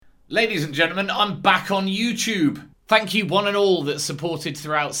Ladies and gentlemen, I'm back on YouTube. Thank you one and all that supported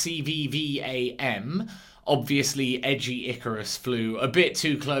throughout CVVAM. Obviously, Edgy Icarus flew a bit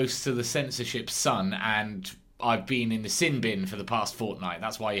too close to the censorship sun, and I've been in the sin bin for the past fortnight.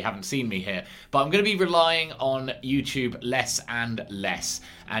 That's why you haven't seen me here. But I'm going to be relying on YouTube less and less,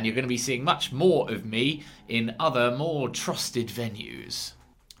 and you're going to be seeing much more of me in other, more trusted venues.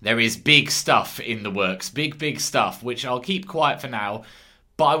 There is big stuff in the works, big stuff, which I'll keep quiet for now.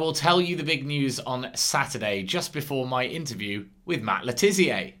 But I will tell you the big news on Saturday, just before my interview with Matt Le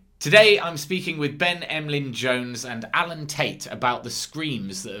Tissier. Today I'm speaking with Ben Emlyn-Jones and Alan Tait about the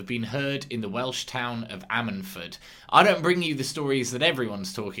screams that have been heard in the Welsh town of Ammanford. I don't bring you the stories that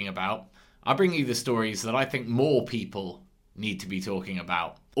everyone's talking about. I bring you the stories that I think more people need to be talking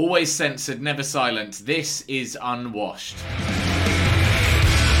about. Always censored, never silent. This is Unwashed.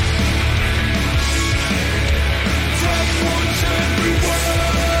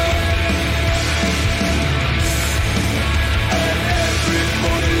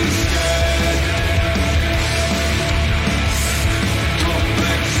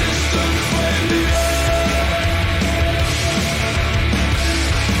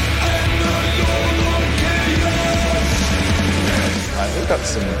 I've got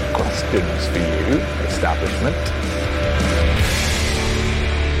some questions for you, establishment.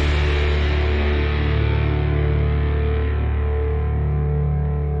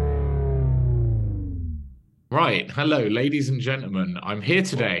 Right, hello, ladies and gentlemen. I'm here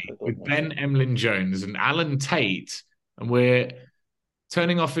today with Ben Emlyn-Jones and Alan Tait, and we're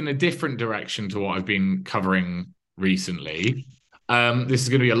turning off in a different direction to what I've been covering recently. This is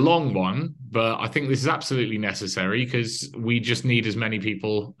going to be a long one, but I think this is absolutely necessary because we just need as many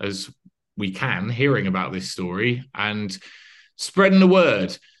people as we can hearing about this story and spreading the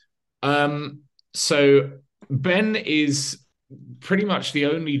word. So Ben is pretty much the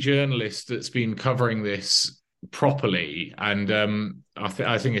only journalist that's been covering this properly, and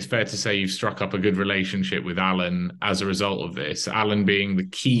I think it's fair to say you've struck up a good relationship with Alan as a result of this. Alan being the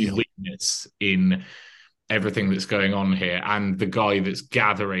key witness in everything that's going on here, and the guy that's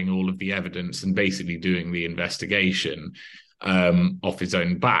gathering all of the evidence and basically doing the investigation off his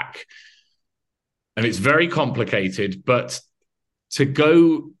own back. And it's very complicated, but to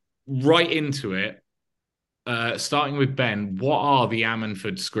go right into it, starting with Ben, what are the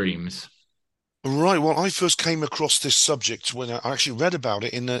Ammanford Screams? Right. Well, I first came across this subject when I actually read about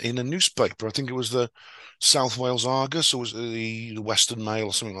it in a newspaper. I think it was the South Wales Argus, or was it the Western Mail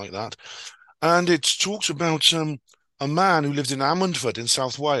or something like that. And it talks about a man who lived in Ammanford in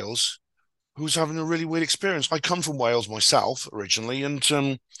South Wales who was having a really weird experience. I come from Wales myself originally, and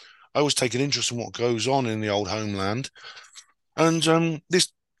I always take an interest in what goes on in the old homeland. And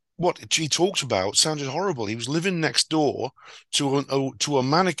this, what he talked about sounded horrible. He was living next door to a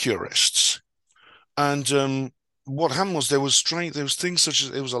manicurist's. And what happened was there was things such as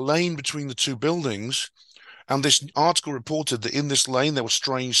there was a lane between the two buildings, and this article reported that in this lane there were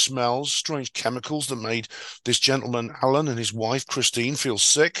strange smells, strange chemicals that made this gentleman Alan and his wife Christine feel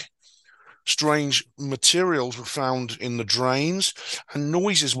sick. Strange materials were found in the drains, and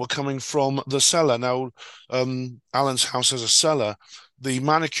noises were coming from the cellar. Now, Alan's house has a cellar. The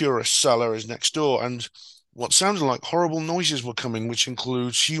manicurist's cellar is next door, and what sounded like horrible noises were coming, which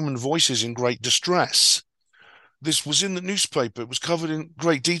includes human voices in great distress. This was in the newspaper. It was covered in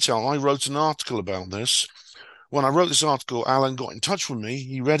great detail. I wrote an article about this. When I wrote this article, Alan got in touch with me.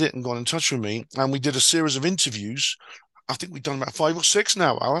 He read it and got in touch with me, and we did a series of interviews. I think we've done about 5 or 6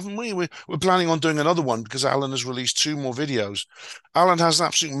 now, Al, haven't we? We're planning on doing another one because Alan has released 2 more videos. Alan has an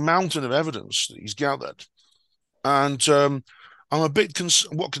absolute mountain of evidence that he's gathered. And I'm a bit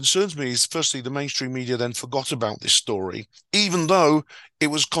what concerns me is, firstly, the mainstream media then forgot about this story, even though it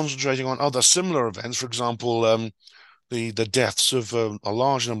was concentrating on other similar events. For example, the deaths of a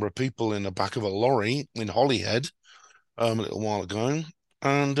large number of people in the back of a lorry in Holyhead a little while ago.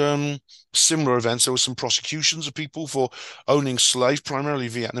 And similar events, there were some prosecutions of people for owning slaves, primarily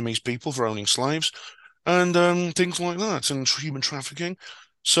Vietnamese people for owning slaves, and things like that, and human trafficking.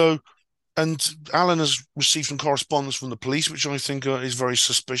 And Alan has received some correspondence from the police, which I think is very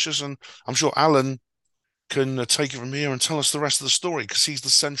suspicious. And I'm sure Alan can take it from here and tell us the rest of the story, because he's the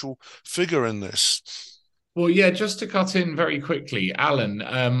central figure in this. Well, yeah, just to cut in very quickly, Alan,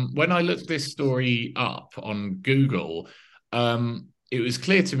 when I looked this story up on Google, it was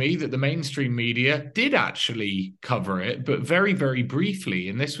clear to me that the mainstream media did actually cover it, but very, very briefly.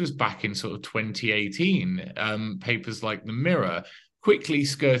 And this was back in sort of 2018. Papers like The Mirror quickly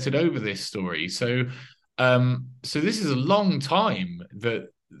skirted over this story. So this is a long time that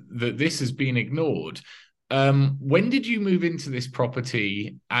this has been ignored. When did you move into this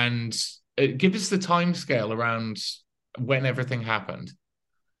property? And give us the timescale around when everything happened.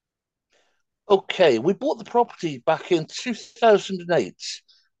 Okay, we bought the property back in 2008.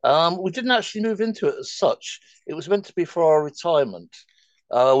 We didn't actually move into it as such. It was meant to be for our retirement.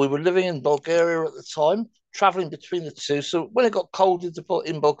 We were living in Bulgaria at the time, traveling between the two. So when it got cold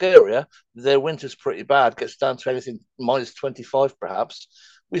in Bulgaria, their winter's pretty bad, gets down to anything minus 25 perhaps.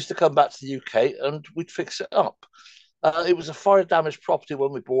 We used to come back to the UK and we'd fix it up. It was a fire damaged property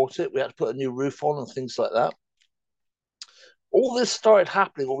when we bought it. We had to put a new roof on and things like that. All this started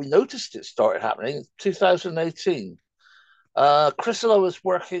happening, or we noticed it started happening in 2018. Chris and I were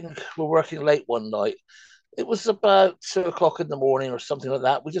working late one night. It was about 2 o'clock in the morning or something like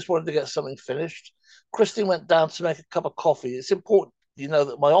that. We just wanted to get something finished. Christine went down to make a cup of coffee. It's important,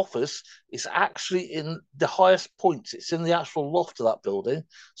 that my office is actually in the highest point. It's in the actual loft of that building.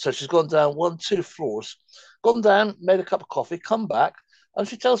 So she's gone down 1, 2 floors, gone down, made a cup of coffee, come back, and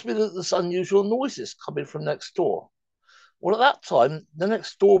she tells me that there's unusual noises coming from next door. Well, at that time, the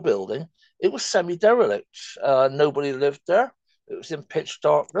next door building, it was semi-derelict. Nobody lived there. It was in pitch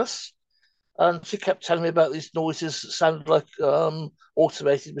darkness. And she kept telling me about these noises that sounded like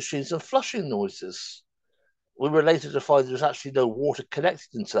automated machines and flushing noises. We were later to find there was actually no water connected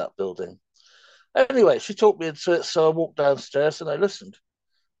into that building. Anyway, she talked me into it, so I walked downstairs and I listened.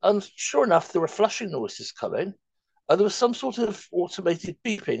 And sure enough, there were flushing noises coming. And there was some sort of automated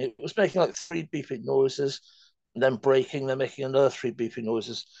beeping. It was making like 3 beeping noises, and then breaking, then making another 3 beeping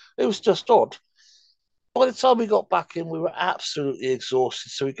noises. It was just odd. By the time we got back in, we were absolutely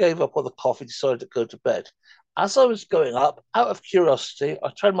exhausted. So we gave up on the coffee, decided to go to bed. As I was going up, out of curiosity, I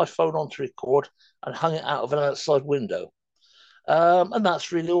turned my phone on to record and hung it out of an outside window. And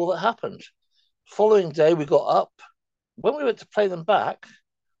that's really all that happened. Following day, we got up. When we went to play them back,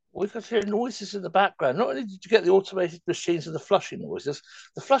 we could hear noises in the background. Not only did you get the automated machines and the flushing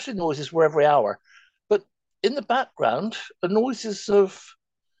noises were every hour, but in the background, the noises of,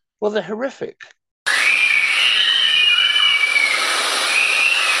 well, they're horrific.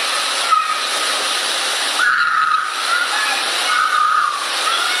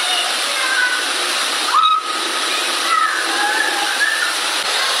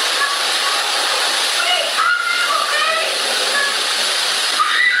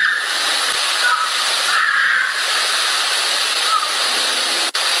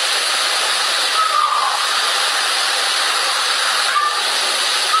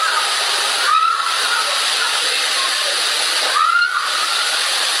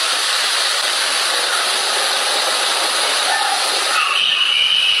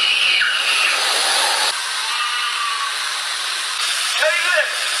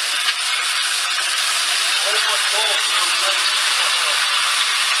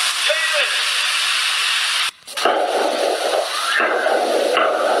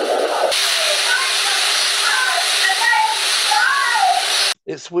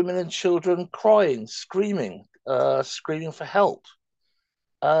 It's women and children crying, screaming, screaming for help.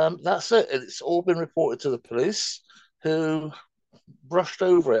 That's it. It's all been reported to the police, who brushed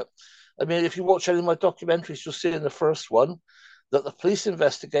over it. I mean, if you watch any of my documentaries, you'll see in the first one that the police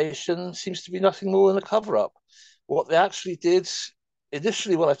investigation seems to be nothing more than a cover-up. What they actually did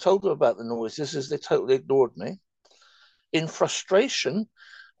initially, when I told them about the noises, is they totally ignored me. In frustration,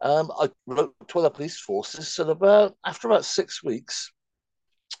 I wrote to other police forces, and after about 6 weeks,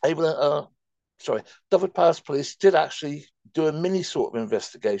 Dyfed Powys Police did actually do a mini sort of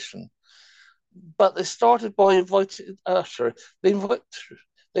investigation, but they started by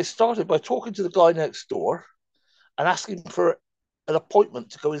they started by talking to the guy next door and asking for an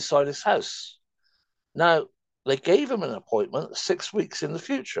appointment to go inside his house. Now, they gave him an appointment 6 weeks in the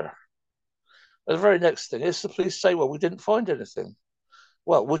future. And the very next thing is the police say, well, we didn't find anything.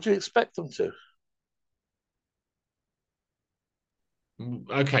 Well, would you expect them to?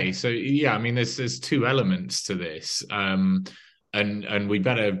 Okay, so yeah, I mean, there's two elements to this, and we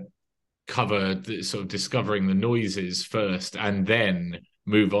better cover the, sort of discovering the noises first, and then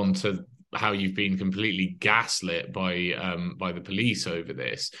move on to how you've been completely gaslit by the police over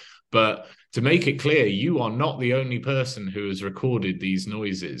this. But to make it clear, you are not the only person who has recorded these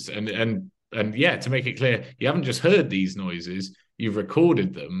noises, and yeah, to make it clear, you haven't just heard these noises, you've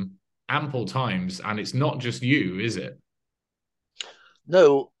recorded them ample times, and it's not just you, is it?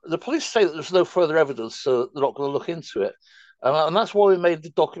 No, the police say that there's no further evidence, so they're not going to look into it. And that's why we made the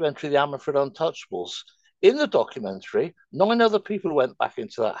documentary, The Ammanford Untouchables. In the documentary, 9 other people went back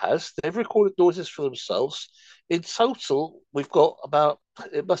into that house. They've recorded noises for themselves. In total, we've got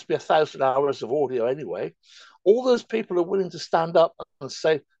it must be 1,000 hours of audio anyway. All those people are willing to stand up and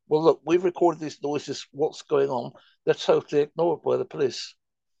say, well, look, we've recorded these noises. What's going on? They're totally ignored by the police.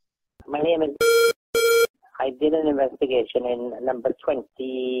 My name is. I did an investigation in number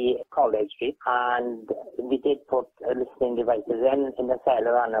 20 College Street, and we did put listening devices in the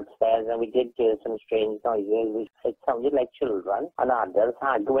cellar and upstairs, and we did hear some strange noises. It sounded like children and adults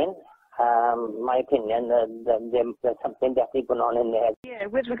arguing. My opinion, there's something definitely going on in there. Yeah,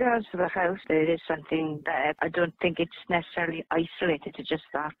 with regards to the house, there is something there. I don't think it's necessarily isolated to just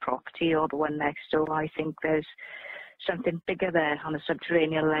that property or the one next door. I think there's something bigger there on a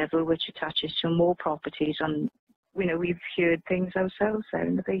subterranean level which attaches to more properties. And we've heard things ourselves there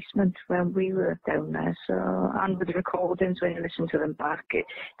in the basement when we were down there. So, and with the recordings, when you listen to them back, it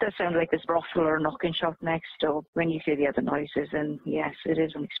does sound like there's a brothel or a knocking shop next door when you hear the other noises. And yes, it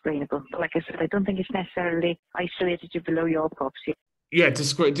is unexplainable. But like I said, I don't think it's necessarily isolated to below your property. Yeah,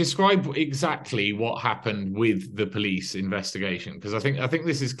 describe exactly what happened with the police investigation, because I think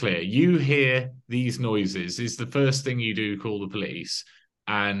this is clear. You hear these noises, is the first thing you do call the police,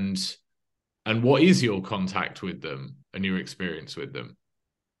 and what is your contact with them and your experience with them?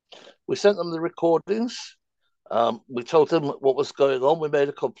 We sent them the recordings. We told them what was going on. We made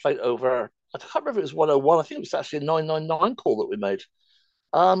a complaint over, I can't remember if it was 101, I think it was actually a 999 call that we made.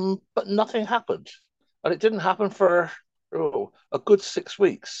 But nothing happened. And it didn't happen for a good 6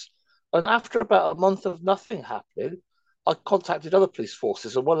 weeks. And after about a month of nothing happening, I contacted other police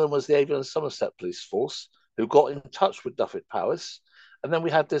forces, and one of them was the Avon and Somerset Police Force, who got in touch with Dyfed-Powys. And then we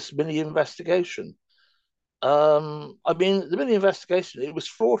had this mini investigation. The mini investigation, it was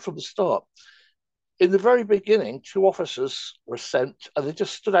fraud from the start. In the very beginning, 2 officers were sent, and they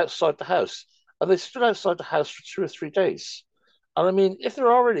just stood outside the house. And they stood outside the house for 2 or 3 days. And if there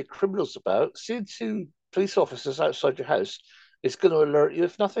are already criminals about, seeing 2 police officers outside your house is going to alert you,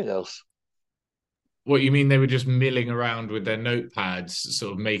 if nothing else. What you mean, they were just milling around with their notepads,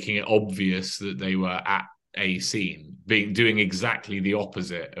 sort of making it obvious that they were at a scene, doing exactly the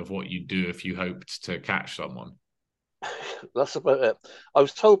opposite of what you'd do if you hoped to catch someone? That's about it. I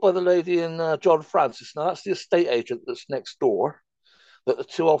was told by the lady in John Francis, now that's the estate agent that's next door, that the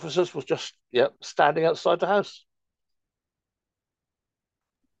 2 officers was just standing outside the house.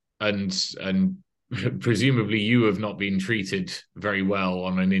 And presumably you have not been treated very well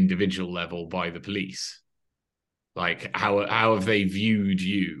on an individual level by the police. Like, how have they viewed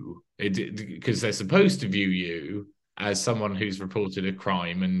you? Because they're supposed to view you as someone who's reported a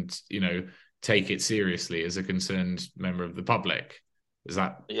crime and, take it seriously as a concerned member of the public. Is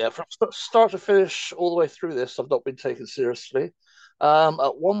that? Yeah, from start to finish, all the way through this, I've not been taken seriously.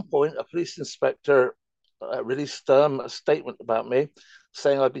 At one point, a police inspector released a statement about me,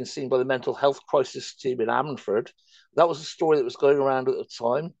 saying I'd been seen by the mental health crisis team in Ammanford. That was a story that was going around at the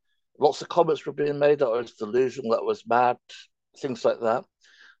time. Lots of comments were being made that I was delusional, that I was mad, things like that.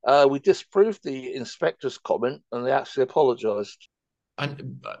 We disproved the inspector's comment, and they actually apologised.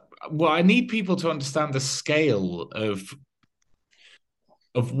 And I need people to understand the scale of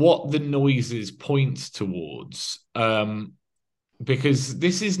what the noises point towards, because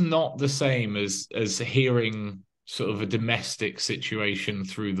this is not the same as hearing sort of a domestic situation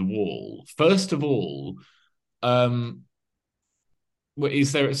through the wall. First of all,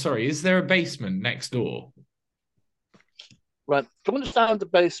 is there a basement next door? Right, to understand the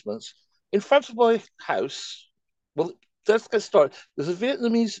basements, in front of my house, well, let's get started. There's a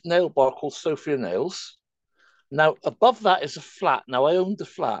Vietnamese nail bar called Sophia Nails. Now, above that is a flat. Now, I own the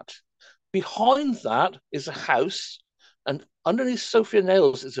flat. Behind that is a house, and underneath Sophia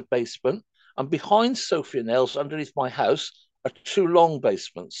Nails is a basement, and behind Sophia Nails, underneath my house, are 2 long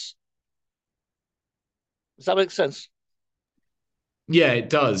basements. Does that make sense? Yeah, it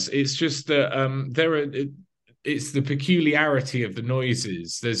does. It's just that it's the peculiarity of the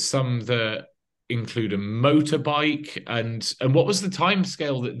noises. There's some that include a motorbike, and what was the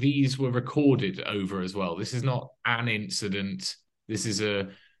timescale that these were recorded over as well? This is not an incident. This is a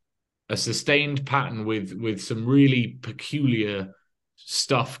sustained pattern with some really peculiar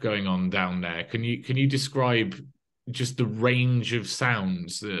stuff going on down there. Can you describe just the range of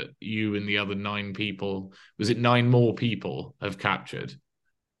sounds that you and the other 9 people, was it 9 more people, have captured?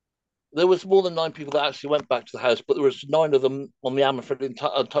 There was more than 9 people that actually went back to the house, but there was 9 of them on the Ammanford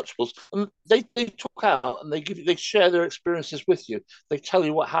Untouchables, and they talk out and they share their experiences with you. They tell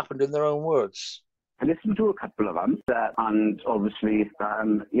you what happened in their own words. I listened to a couple of them, and obviously,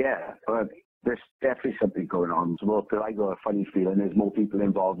 there's definitely something going on. So I got a funny feeling there's more people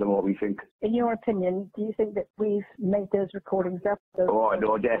involved than what we think. In your opinion, do you think that we've made those recordings up? Oh,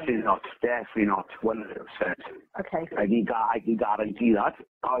 no, definitely not. Definitely not. 100%. Okay. I can guarantee that.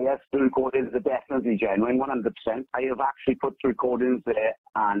 Oh, yes, the recordings are definitely genuine, 100%. I have actually put the recordings there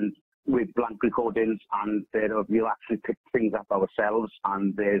and with blank recordings, and we'll actually pick things up ourselves,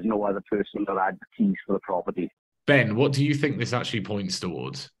 and there's no other person that had the keys for the property. Ben, what do you think this actually points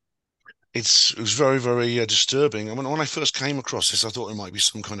towards? It was very, very disturbing. I mean, when I first came across this, I thought it might be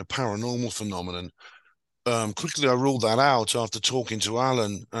some kind of paranormal phenomenon. Quickly, I ruled that out after talking to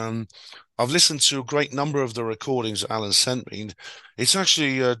Alan. I've listened to a great number of the recordings that Alan sent me. It's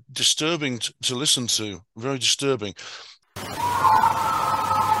actually disturbing to listen to, very disturbing.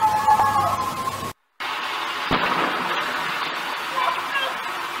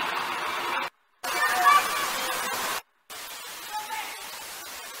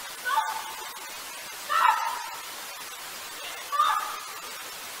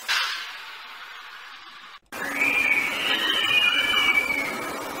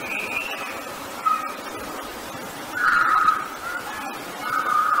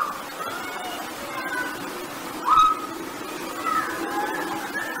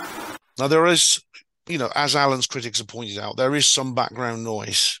 Now, there is, as Alan's critics have pointed out, there is some background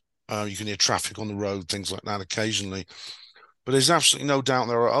noise. You can hear traffic on the road, things like that occasionally. But there's absolutely no doubt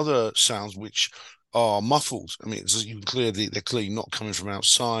there are other sounds which are muffled. I mean, they're clearly not coming from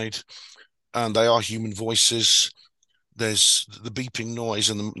outside, and they are human voices. There's the beeping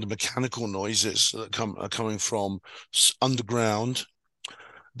noise and the mechanical noises that are coming from underground.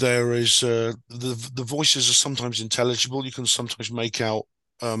 There is the voices are sometimes intelligible. You can sometimes make out,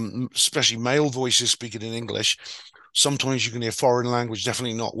 especially male voices speaking in English. Sometimes you can hear foreign language,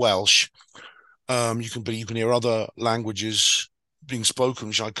 definitely not Welsh. You can hear other languages being spoken,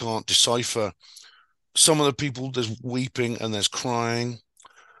 which I can't decipher. Some of the people, there's weeping and there's crying.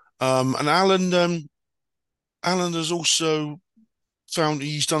 And Alan has also found,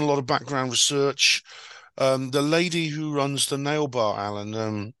 he's done a lot of background research. The lady who runs the nail bar,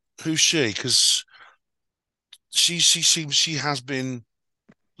 Alan, who's she? Because she seems she has been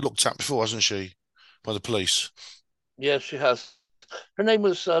looked at before, hasn't she, by the police? Yes, she has. Her name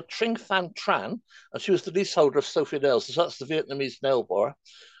was Tring Than Tran, and she was the leaseholder of Sophia Nails. So that's the Vietnamese nail bar.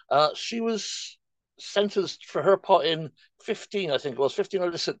 She was sentenced for her part in 15, I think it was, 15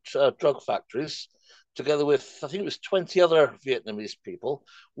 illicit drug factories, together with, I think it was 20 other Vietnamese people.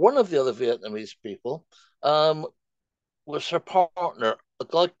 One of the other Vietnamese people was her partner, a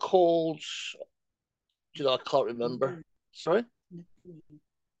guy called, I can't remember. Sorry?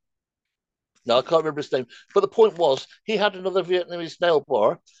 No, I can't remember his name. But the point was, he had another Vietnamese nail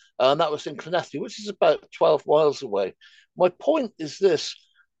bar, and that was in Clonethy, which is about 12 miles away. My point is this.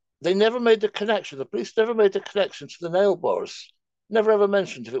 They never made the connection. The police never made the connection to the nail bars. Never ever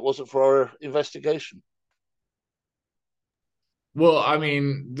mentioned if it wasn't for our investigation. Well, I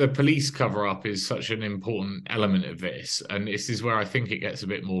mean, the police cover-up is such an important element of this, and this is where I think it gets a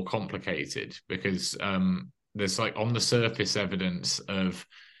bit more complicated, because there's like on the surface evidence of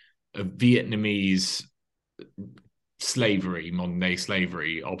Vietnamese slavery, modern-day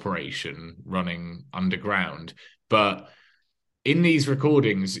slavery operation running underground. But in these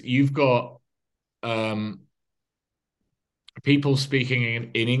recordings, you've got people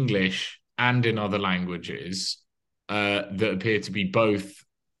speaking in English and in other languages that appear to be both,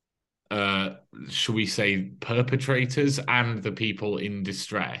 shall we say, perpetrators and the people in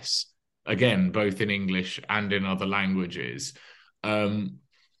distress. Again, both in English and in other languages.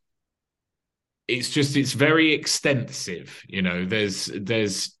 It's very extensive.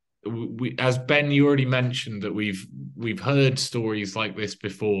 As Ben, you already mentioned that we've heard stories like this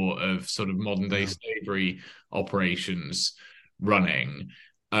before of sort of modern day slavery operations running.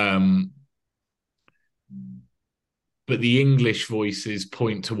 But the English voices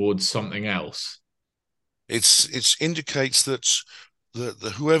point towards something else. It indicates that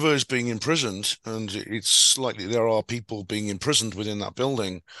the whoever is being imprisoned, and it's likely there are people being imprisoned within that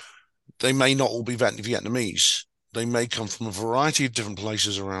building, they may not all be Vietnamese. They may come from a variety of different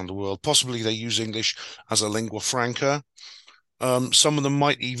places around the world. Possibly they use English as a lingua franca. Some of them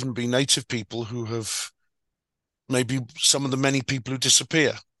might even be native people who have, maybe some of the many people who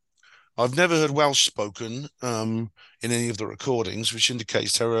disappear. I've never heard Welsh spoken in any of the recordings, which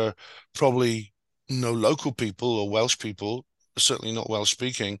indicates there are probably no local people or Welsh people, certainly not Welsh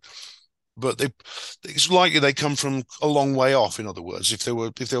speaking. But it's likely they come from a long way off. In other words, if they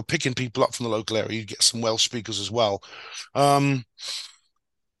were picking people up from the local area, you'd get some Welsh speakers as well.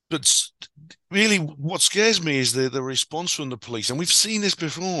 But really, what scares me is the response from the police. And we've seen this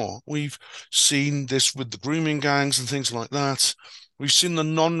before. We've seen this with the grooming gangs and things like that. We've seen the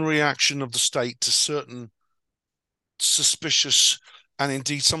non-reaction of the state to certain suspicious and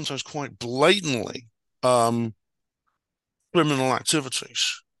indeed sometimes quite blatantly criminal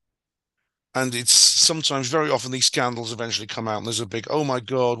activities. And it's sometimes, very often, these scandals eventually come out, and there's a big, "Oh my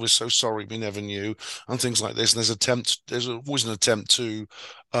God, we're so sorry, we never knew," and things like this. And there's always an attempt to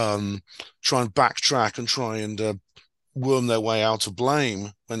try and backtrack and try and worm their way out of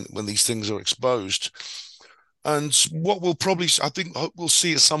blame when these things are exposed. And what we'll probably, I think, we'll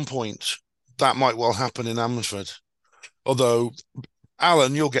see at some point that might well happen in Ammanford. Although,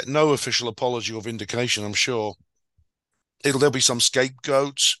 Alan, you'll get no official apology or vindication, I'm sure. There'll be some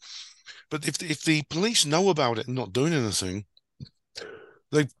scapegoats. But if the police know about it and not doing anything,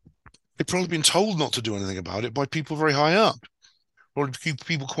 they've probably been told not to do anything about it by people very high up, or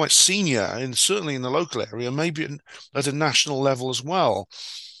people quite senior, and certainly in the local area, maybe at a national level as well.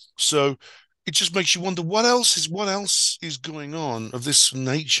 So it just makes you wonder what else is going on of this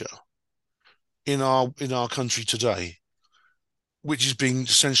nature in our country today, which is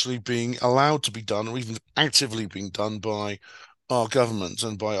essentially being allowed to be done, or even actively being done by our government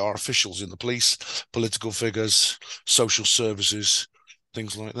and by our officials in the police, political figures, social services,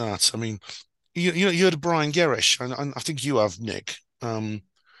 things like that. I mean, you heard of Brian Gerrish, and I think you have, Nick. Alan,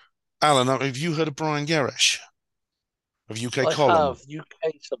 have you heard of Brian Gerrish of UK I Column? have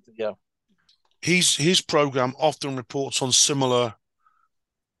UK something, yeah. His program often reports on similar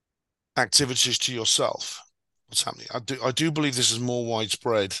activities to yourself. What's happening? I do believe this is more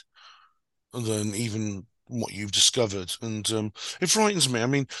widespread than even what you've discovered, and it frightens me. I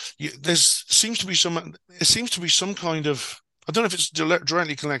mean, there seems to be some kind of, I don't know if it's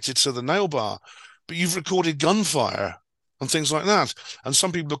directly connected to the nail bar, but you've recorded gunfire and things like that, and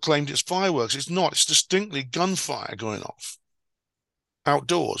some people have claimed it's fireworks. It's not. It's distinctly gunfire going off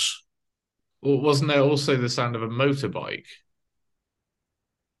outdoors. Well, wasn't there also the sound of a motorbike?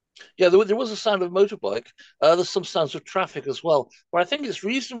 Yeah, there was a sound of motorbike. There's some sounds of traffic as well. But I think it's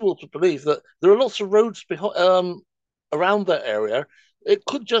reasonable to believe that there are lots of roads around that area. It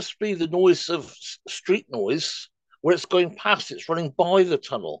could just be the noise of street noise where it's going past, it's running by the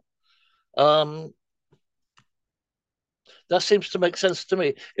tunnel. That seems to make sense to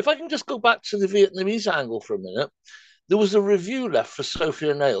me. If I can just go back to the Vietnamese angle for a minute, there was a review left for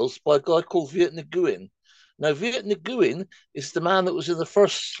Sophia Nails by a guy called Viet Nguyen. Now, Viet Nguyen is the man that was in the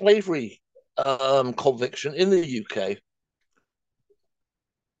first slavery conviction in the UK.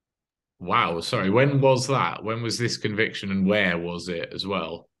 Wow, sorry. When was that? When was this conviction, and where was it as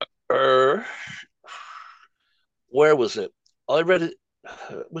well? Where was it? I read it.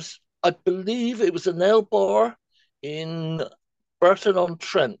 I believe it was a nail bar in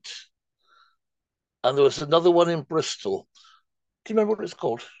Burton-on-Trent, and there was another one in Bristol. Do you remember what it's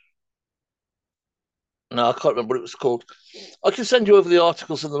called? No, I can't remember what it was called. I can send you over the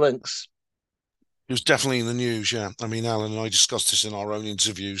articles and the links. It was definitely in the news, yeah. I mean, Alan and I discussed this in our own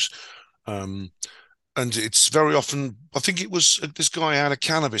interviews. And it's very often, I think it was, this guy had a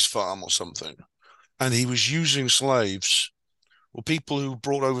cannabis farm or something, and he was using slaves, or people who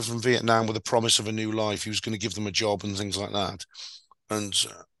brought over from Vietnam with the promise of a new life. He was going to give them a job and things like that. And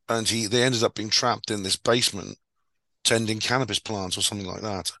they ended up being trapped in this basement tending cannabis plants or something like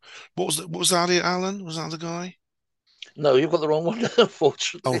that. What was that, Alan? Was that the guy? No, you've got the wrong one,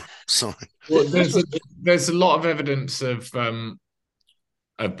 unfortunately. Oh, sorry. Well, there's a lot of evidence of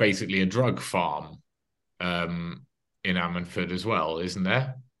basically a drug farm in Ammanford as well, isn't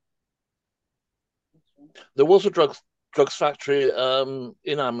there? There was a drugs factory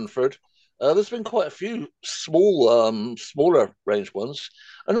in Ammanford. There's been quite a few smaller range ones.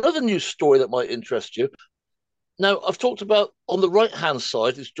 Another news story that might interest you. Now, I've talked about, on the right-hand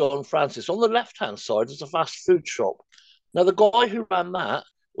side is John Francis. On the left-hand side is a fast food shop. Now, the guy who ran that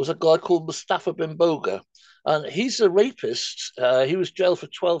was a guy called Mustafa Bin Boga, and he's a rapist. He was jailed for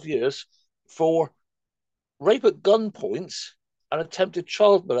 12 years for rape at gunpoint and attempted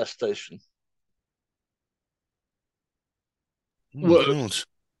child molestation. Well,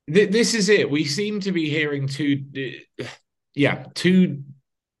 this is it. We seem to be hearing two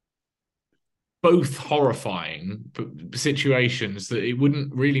both horrifying situations that it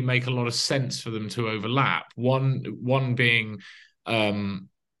wouldn't really make a lot of sense for them to overlap. One being a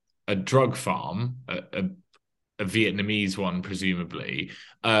drug farm, a Vietnamese one, presumably,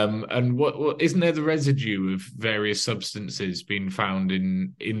 and what isn't there the residue of various substances being found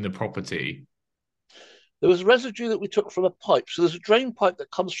in the property? There was residue that we took from a pipe. So there's a drain pipe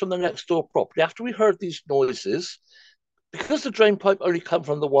that comes from the next door property. After we heard these noises, Because the drain pipe only come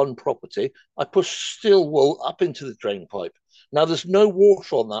from the one property, I pushed steel wool up into the drain pipe. Now there's no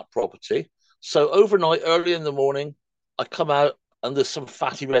water on that property, so overnight, early in the morning, I come out and there's some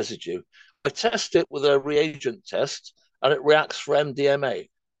fatty residue. I test it with a reagent test, and it reacts for MDMA,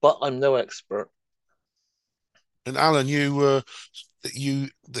 but I'm no expert. And Alan, the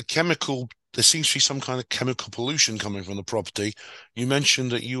chemical. There seems to be some kind of chemical pollution coming from the property. You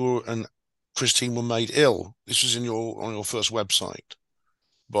mentioned that you and Christine were made ill. This was on your first website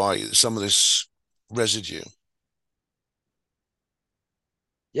by some of this residue.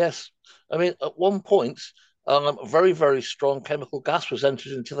 Yes. I mean, at one point, very, very strong chemical gas was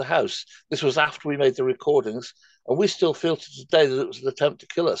entered into the house. This was after we made the recordings, and we still feel to today that it was an attempt to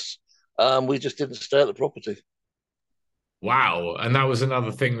kill us. We just didn't stay at the property. Wow. And that was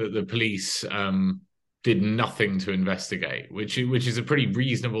another thing that the police did nothing to investigate, which is a pretty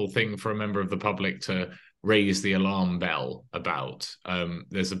reasonable thing for a member of the public to raise the alarm bell about.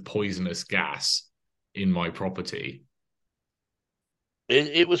 There's a poisonous gas in my property.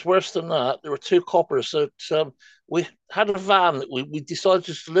 It was worse than that. There were two coppers that we had a van that we decided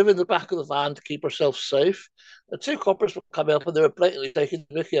just to live in the back of the van to keep ourselves safe. The two coppers were coming up and they were blatantly taking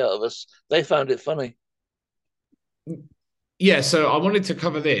the mickey out of us. They found it funny. Yeah, so I wanted to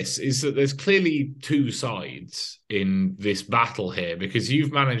cover this, is that there's clearly two sides in this battle here, because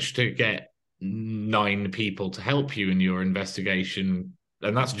you've managed to get 9 people to help you in your investigation,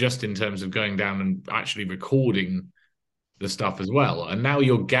 and that's just in terms of going down and actually recording the stuff as well. And now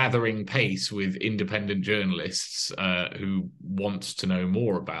you're gathering pace with independent journalists who want to know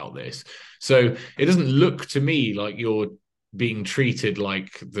more about this. So it doesn't look to me like you're being treated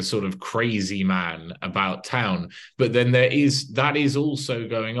like the sort of crazy man about town, but then that is also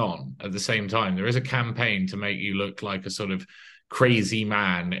going on at the same time. There is a campaign to make you look like a sort of crazy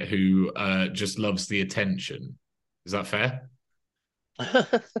man who just loves the attention. Is that fair?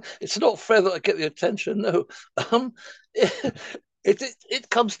 It's not fair that I get the attention. No, it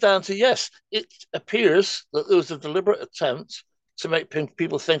comes down to, yes, it appears that there was a deliberate attempt to make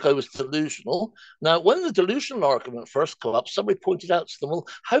people think I was delusional. Now, when the delusional argument first came up, somebody pointed out to them, well,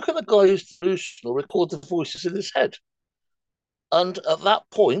 how can a guy who's delusional record the voices in his head? And at that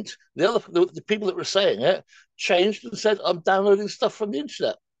point, the people that were saying it changed and said, I'm downloading stuff from the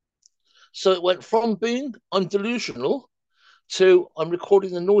internet. So it went from being I'm delusional to I'm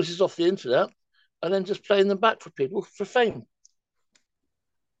recording the noises off the internet and then just playing them back for people for fame.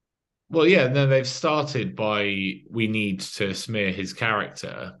 Well, yeah, no, they've started by we need to smear his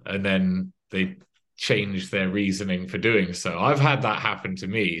character, and then they change their reasoning for doing so. I've had that happen to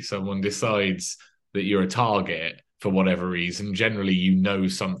me. Someone decides that you're a target for whatever reason. Generally, you know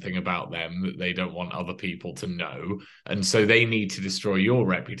something about them that they don't want other people to know, and so they need to destroy your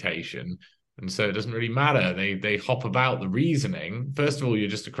reputation. And so it doesn't really matter. They hop about the reasoning. First of all, you're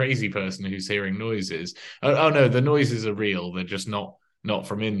just a crazy person who's hearing noises. Oh no, the noises are real. They're just not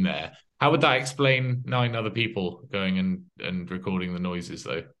from in there. How would that explain 9 other people going and recording the noises,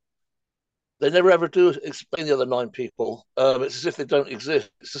 though? They never ever do explain the other 9 people. It's as if they don't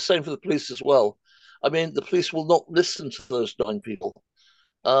exist. It's the same for the police as well. I mean, the police will not listen to those 9 people.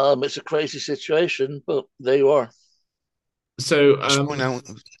 It's a crazy situation, but there you are. So,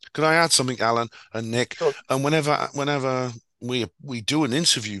 could I add something, Alan and Nick? Sure. And whenever we do an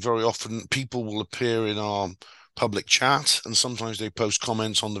interview, very often people will appear in our public chat, and sometimes they post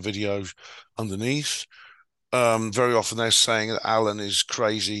comments on the video underneath. Very often they're saying that Alan is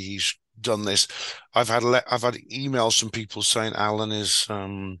crazy. He's done this. I've had emails from people saying Alan is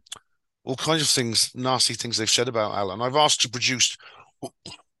all kinds of things, nasty things they've said about Alan. I've asked to produce.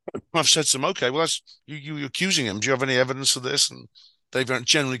 I've said to them, okay, well, that's you're accusing him. Do you have any evidence of this? And they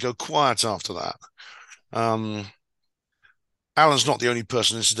generally go quiet after that. Alan's not the only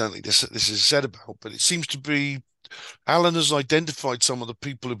person, incidentally, this is said about, but it seems to be Alan has identified some of the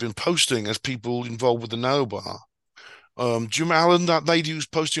people who've been posting as people involved with the nail bar. Do you remember, Alan, that lady who's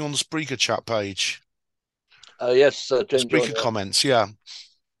posting on the Spreaker chat page? Yes, Jane Spreaker John, comments, yeah.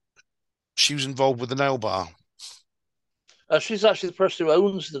 She was involved with the nail bar. She's actually the person who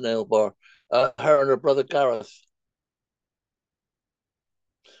owns the nail bar, her and her brother Gareth.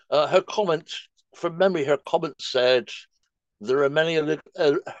 Her comment, from memory, her comment said, there are many,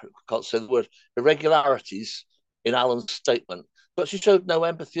 can't say the word, irregularities in Alan's statement, but she showed no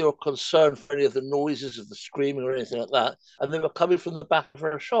empathy or concern for any of the noises of the screaming or anything like that, and they were coming from the back of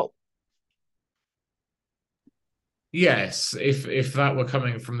her shop. Yes, if that were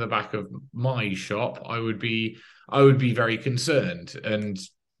coming from the back of my shop, I would be very concerned. And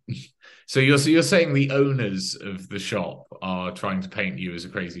so you're saying the owners of the shop are trying to paint you as a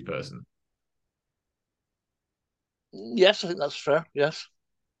crazy person? Yes, I think that's fair. Yes.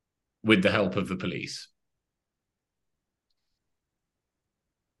 with the help of the police.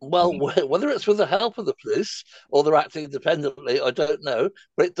 Well, whether it's with the help of the police or they're acting independently, I don't know.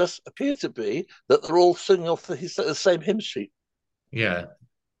 But it does appear to be that they're all singing off the same hymn sheet. Yeah,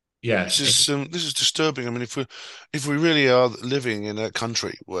 yeah. This is disturbing. I mean, if we really are living in a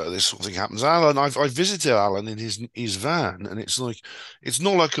country where this sort of thing happens, Alan, I visited Alan in his van, and it's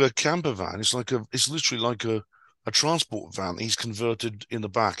not like a camper van. It's literally like a transport van. He's converted in the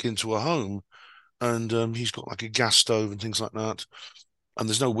back into a home, and he's got like a gas stove and things like that, and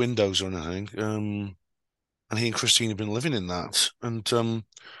there's no windows or anything. And he and Christine have been living in that, and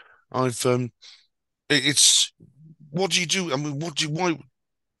I've it's what do you do? I mean, why?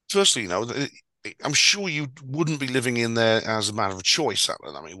 Firstly, I'm sure you wouldn't be living in there as a matter of choice,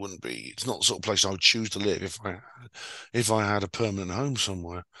 Alan. I mean, it wouldn't be. It's not the sort of place I would choose to live if I had a permanent home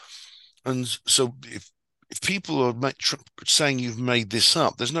somewhere. And so, if people are saying you've made this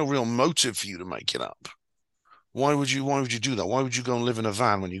up, there's no real motive for you to make it up. Why would you do that? Why would you go and live in a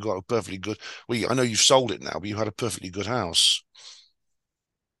van when you got a perfectly good? Well, I know you've sold it now, but you had a perfectly good house.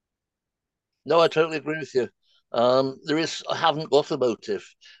 No, I totally agree with you. I haven't got a motive.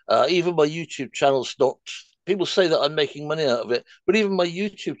 Even my YouTube channel's not. People say that I'm making money out of it, but even my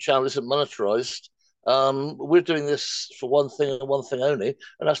YouTube channel isn't monetized. We're doing this for one thing and one thing only,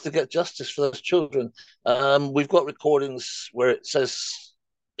 and that's to get justice for those children. We've got recordings where it says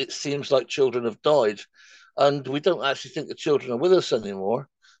it seems like children have died, and we don't actually think the children are with us anymore,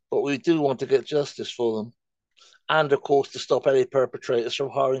 but we do want to get justice for them. And of course, to stop any perpetrators from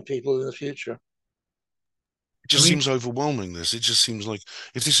harming people in the future. It just seems overwhelming. It just seems like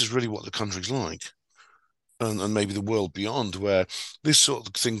if this is really what the country's like, and maybe the world beyond, where this sort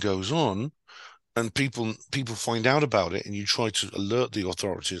of thing goes on, and people find out about it, and you try to alert the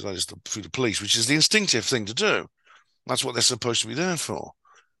authorities, that is through the police, which is the instinctive thing to do. That's what they're supposed to be there for.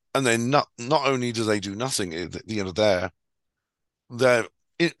 And then not only do they do nothing, their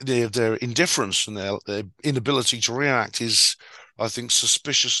indifference and their inability to react is, I think,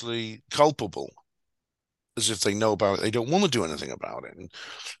 suspiciously culpable. As if they know about it, they don't want to do anything about it. And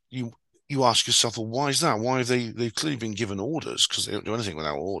you ask yourself, well, why is that? Why have they've clearly been given orders, because they don't do anything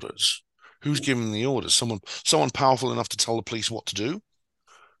without orders. Who's giving the orders? Someone powerful enough to tell the police what to do.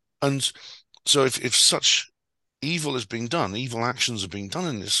 And so if such evil is being done, evil actions are being done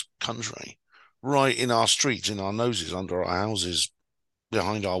in this country, right in our streets, in our noses, under our houses,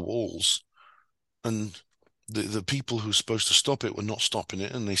 behind our walls, and the people who are supposed to stop it were not stopping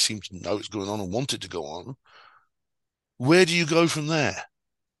it, and they seem to know it's going on and want it to go on. Where do you go from there?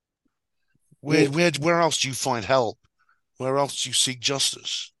 Where else do you find help? Where else do you seek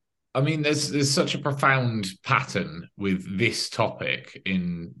justice? I mean, there's such a profound pattern with this topic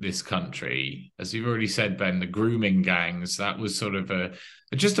in this country. As you've already said, Ben, the grooming gangs, that was sort of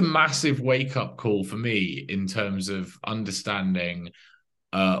just a massive wake-up call for me in terms of understanding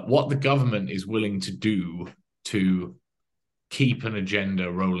what the government is willing to do to keep an agenda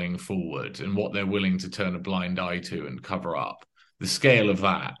rolling forward, and what they're willing to turn a blind eye to and cover up. The scale of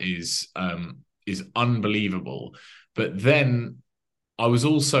that is unbelievable. But then I was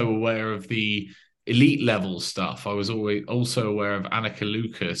also aware of the elite level stuff. I was also aware of Annika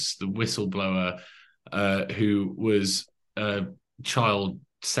Lucas, the whistleblower, who was a child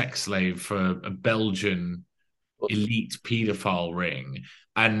sex slave for a Belgian elite paedophile ring.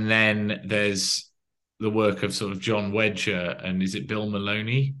 And then there's the work of sort of John Wedger, and is it Bill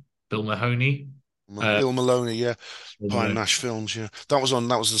Mahoney? Bill Mahoney, yeah. Pie and Mash Films, yeah. That was on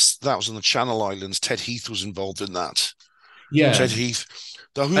the Channel Islands. Ted Heath was involved in that. Yeah, Ted Heath.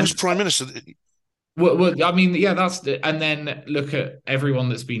 Who was Prime Minister? Well, I mean, yeah, and then look at everyone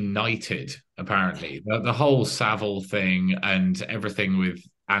that's been knighted. Apparently, the whole Savile thing and everything with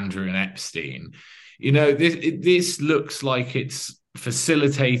Andrew and Epstein. You know, this looks like it's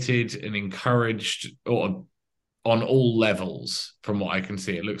facilitated and encouraged, or on all levels, from what I can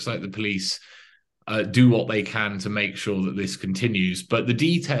see. It looks like the police do what they can to make sure that this continues, but the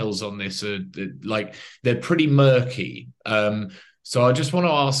details on this are they're pretty murky. So I just want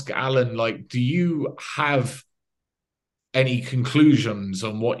to ask Alan, do you have any conclusions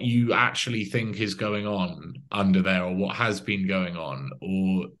on what you actually think is going on under there, or what has been going on,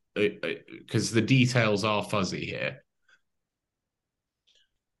 or because the details are fuzzy here?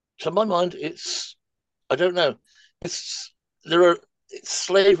 To my mind, I don't know. It's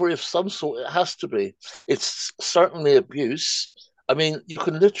slavery of some sort. It has to be. It's certainly abuse. I mean, you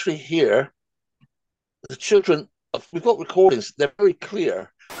can literally hear the children. We've got recordings. They're very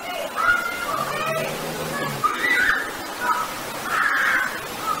clear.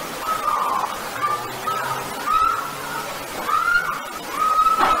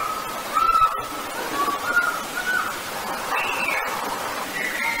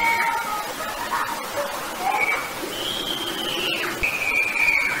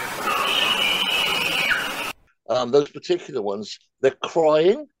 those particular ones, they're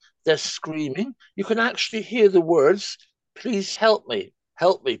crying, they're screaming. You can actually hear the words, please help me,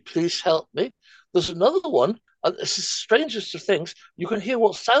 please help me. There's another one, and it's the strangest of things. You can hear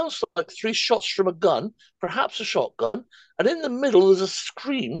what sounds like 3 shots from a gun, perhaps a shotgun, and in the middle there's a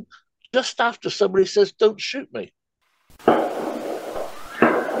scream just after somebody says, don't shoot me.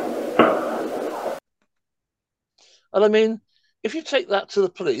 And I mean, if you take that to the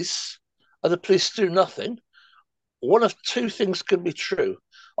police and the police do nothing, one of two things can be true.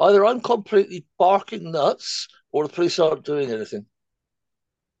 Either I'm completely barking nuts or the police aren't doing anything.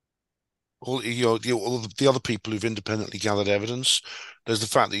 All the other people who've independently gathered evidence, there's the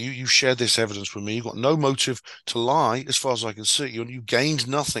fact that you shared this evidence with me. You've got no motive to lie, as far as I can see. You gained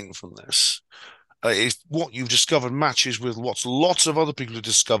nothing from this. If what you've discovered matches with what lots of other people have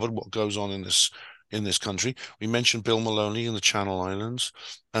discovered, what goes on in this country. We mentioned Bill Maloney in the Channel Islands,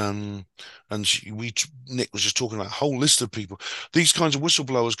 and Nick was just talking about a whole list of people. These kinds of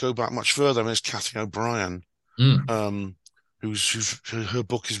whistleblowers go back much further. I mean, there's Cathy O'Brien, who's her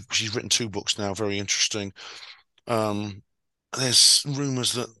book is, she's written 2 books now, very interesting. There's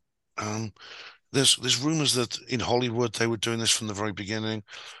rumors that there's rumors that in Hollywood they were doing this from the very beginning,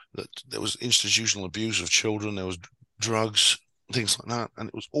 that there was institutional abuse of children, there was drugs, things like that, and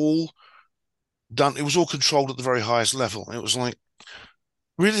it was all done. It was all controlled at the very highest level. It was like,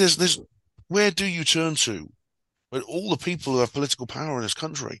 really, there's where do you turn to when all the people who have political power in this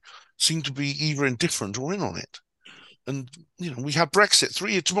country seem to be either indifferent or in on it? And we had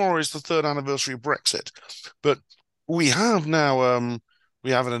Brexit. Tomorrow is the 3rd anniversary of Brexit, but we have now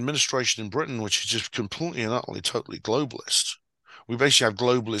we have an administration in Britain which is just completely and utterly, totally globalist. We basically have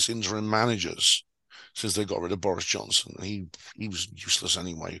globalist interim managers since they got rid of Boris Johnson. He was useless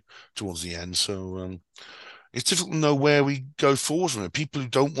anyway towards the end. So it's difficult to know where we go forward from it. People who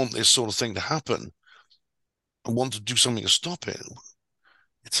don't want this sort of thing to happen and want to do something to stop it,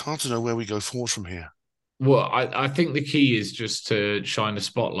 it's hard to know where we go forward from here. Well, I think the key is just to shine a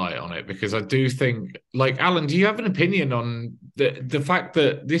spotlight on it, because I do think, like, Alan, do you have an opinion on the fact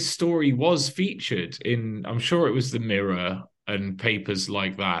that this story was featured in, I'm sure it was the Mirror and papers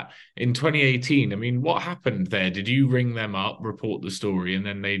like that in 2018? I mean, what happened there? Did you ring them up, report the story, and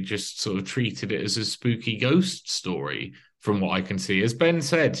then they just sort of treated it as a spooky ghost story? From what I can see, as Ben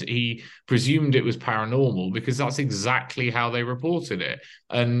said, he presumed it was paranormal because that's exactly how they reported it.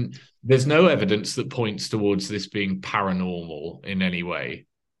 And there's no evidence that points towards this being paranormal in any way.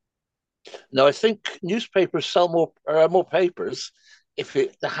 Now, I think newspapers sell more papers if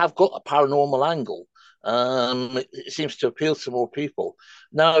they have got a paranormal angle. It seems to appeal to more people.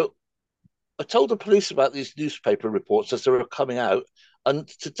 Now, I told the police about these newspaper reports as they were coming out, and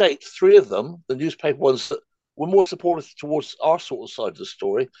to date, 3 of them, the newspaper ones that were more supportive towards our sort of side of the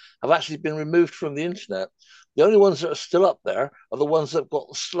story, have actually been removed from the internet. The only ones that are still up there are the ones that have got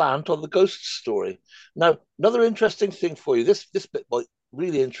the slant on the ghost story. Now, another interesting thing for you, this bit might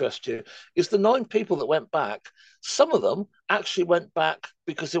really interest you, is the 9 people that went back. Some of them actually went back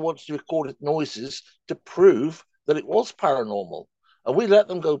because they wanted to record noises to prove that it was paranormal. And we let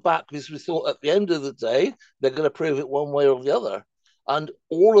them go back because we thought at the end of the day, they're going to prove it one way or the other. And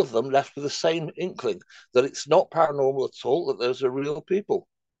all of them left with the same inkling that it's not paranormal at all, that those are real people.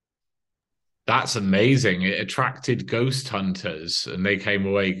 That's amazing. It attracted ghost hunters and they came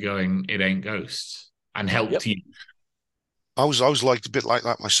away going, it ain't ghosts, and helped you. I was like a bit like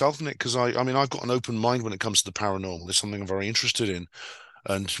that myself, Nick, because I mean, I've got an open mind when it comes to the paranormal. It's something I'm very interested in.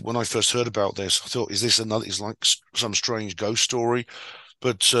 And when I first heard about this, I thought, is like some strange ghost story?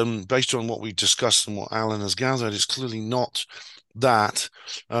 But based on what we discussed and what Alan has gathered, it's clearly not that.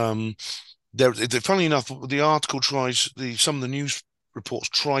 Funnily enough, the article some of the news reports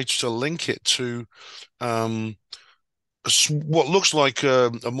tried to link it to what looks like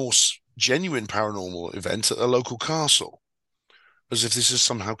a more genuine paranormal event at a local castle, as if this is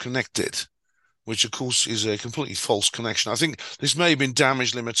somehow connected, which of course is a completely false connection. I think this may have been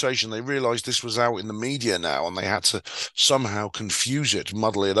damage limitation. They realized this was out in the media now and they had to somehow confuse it,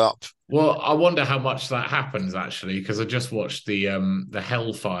 muddle it up. Well, I wonder how much that happens, actually, because I just watched the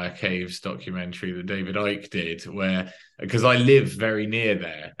Hellfire Caves documentary that David Icke did, because I live very near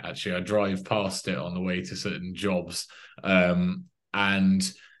there, actually. I drive past it on the way to certain jobs.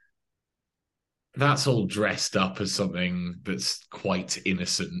 And that's all dressed up as something that's quite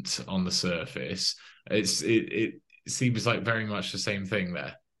innocent on the surface. It seems like very much the same thing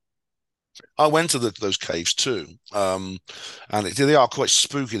there. I went to those caves too, and they are quite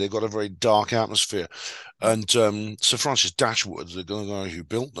spooky. They've got a very dark atmosphere. And Sir Francis Dashwood, the guy who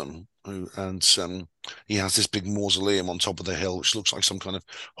built them, and he has this big mausoleum on top of the hill, which looks like some kind of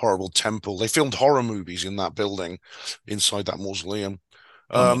horrible temple. They filmed horror movies in that building, inside that mausoleum.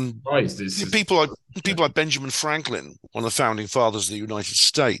 People like Benjamin Franklin, one of the founding fathers of the United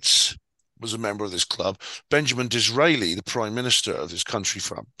States, was a member of this club. Benjamin Disraeli, the Prime Minister of this country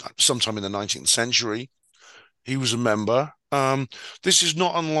from sometime in the 19th century, he was a member. This is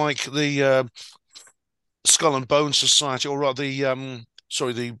not unlike the Skull and Bone Society, or rather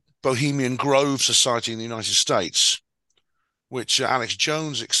the Bohemian Grove Society in the United States, which Alex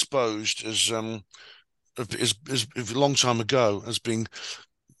Jones exposed as a long time ago as being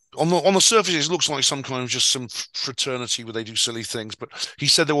on the surface. It looks like some kind of just some fraternity where they do silly things, but he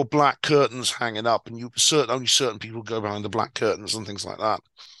said there were black curtains hanging up, and only certain people go behind the black curtains and things like that.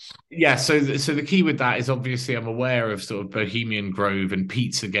 Yeah, so the key with that is obviously I'm aware of sort of Bohemian Grove and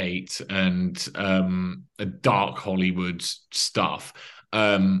Pizzagate and dark Hollywood stuff.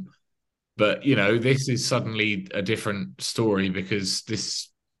 But, this is suddenly a different story because this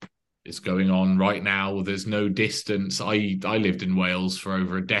is going on right now. There's no distance. I lived in Wales for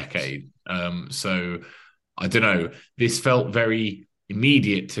over a decade. So I don't know. This felt very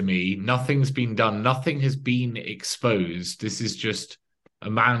immediate to me. Nothing's been done. Nothing has been exposed. This is just a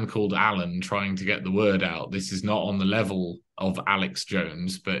man called Alan trying to get the word out. This is not on the level of Alex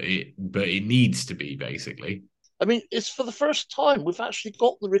Jones, but it needs to be, basically. I mean, it's for the first time we've actually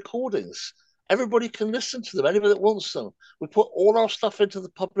got the recordings. Everybody can listen to them, anybody that wants them. We put all our stuff into the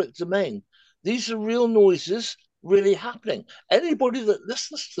public domain. These are real noises really happening. Anybody that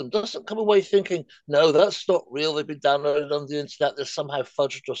listens to them doesn't come away thinking, no, that's not real. They've been downloaded on the internet. They're somehow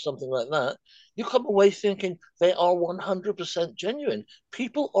fudged or something like that. You come away thinking they are 100% genuine.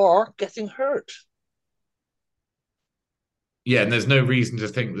 People are getting hurt. Yeah, and there's no reason to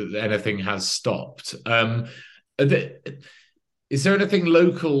think that anything has stopped. Is there anything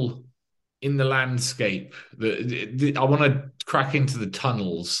local in the landscape that I want to crack into the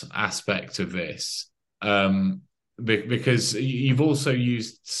tunnels aspect of this? Because you've also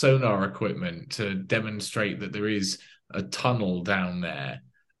used sonar equipment to demonstrate that there is a tunnel down there.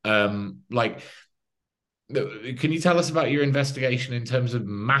 Can you tell us about your investigation in terms of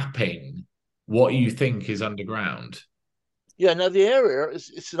mapping what you think is underground? Yeah, now the area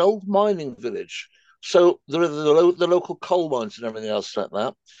it's an old mining village. So there are the local coal mines and everything else like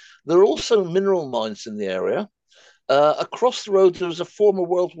that. There are also mineral mines in the area. Across the road, there was a former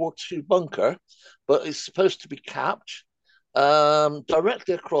World War II bunker, but it's supposed to be capped.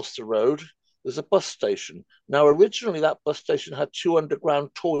 Directly across the road, there's a bus station. Now, originally, that bus station had two underground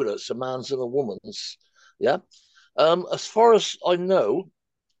toilets, a man's and a woman's. Yeah. As far as I know,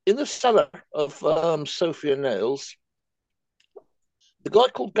 in the cellar of Sophia Nails, the guy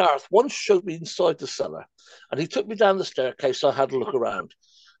called Gareth once showed me inside the cellar, and he took me down the staircase. So I had a look around.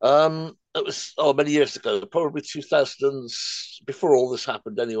 It was many years ago, probably 2000, before all this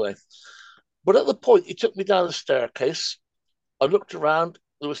happened anyway. But at the point he took me down the staircase, I looked around.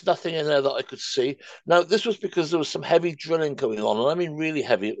 There was nothing in there that I could see. Now, this was because there was some heavy drilling going on, and I mean really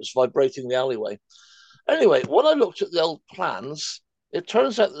heavy. It was vibrating the alleyway. Anyway, when I looked at the old plans, it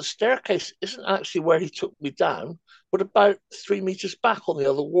turns out the staircase isn't actually where he took me down, but about 3 meters back on the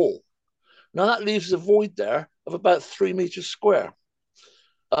other wall. Now, that leaves a void there of about 3 meters square.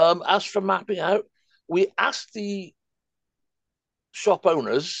 As for mapping out, we asked the shop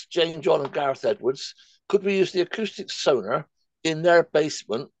owners, Jane, John, and Gareth Edwards, could we use the acoustic sonar in their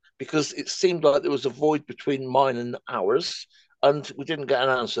basement, because it seemed like there was a void between mine and ours, and we didn't get an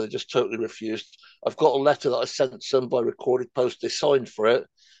answer. They just totally refused. I've got a letter that I sent to them by recorded post. They signed for it,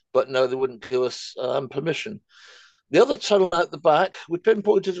 but no, they wouldn't give us permission. The other tunnel out the back, we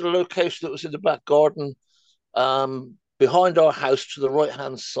pinpointed a location that was in the back garden behind our house to the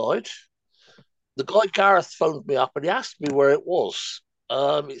right-hand side. The guy Gareth phoned me up and he asked me where it was.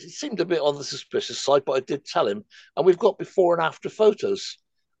 It seemed a bit on the suspicious side, but I did tell him. And we've got before and after photos.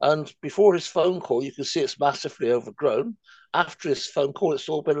 And before his phone call, you can see it's massively overgrown. After his phone call, it's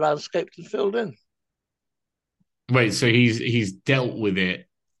all been landscaped and filled in. Wait, so he's dealt with it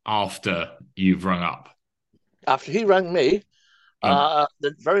after you've rung up? After he rang me,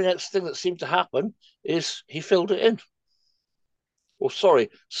 the very next thing that seemed to happen is he filled it in. Or sorry,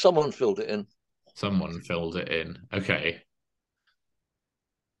 someone filled it in. Someone filled it in. Okay.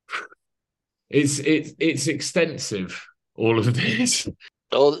 It's extensive, all of this.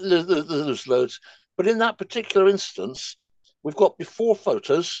 Oh, there's loads. But in that particular instance, we've got before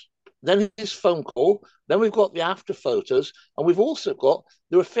photos, then his phone call, then we've got the after photos, and we've also got,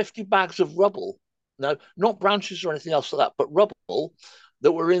 there were 50 bags of rubble. Now, not branches or anything else like that, but rubble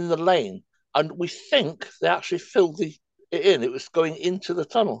that were in the lane. And we think they actually filled it in. It was going into the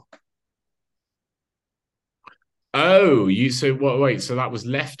tunnel. Oh, wait, so that was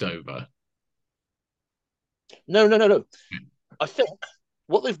leftover. No. I think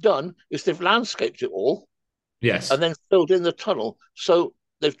what they've done is they've landscaped it all Yes. and then filled in the tunnel. So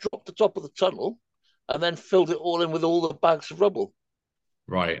they've dropped the top of the tunnel and then filled it all in with all the bags of rubble.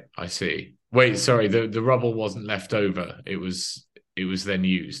 Right, I see. Wait, sorry, the rubble wasn't left over. It was then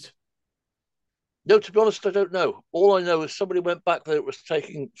used. No, to be honest, I don't know. All I know is somebody went back there, was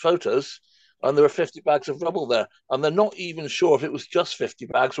taking photos, and there were 50 bags of rubble there. And they're not even sure if it was just 50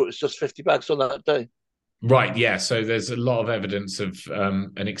 bags or it was just 50 bags on that day. Right, yeah. So there's a lot of evidence of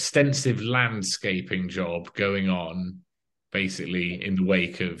an extensive landscaping job going on, basically in the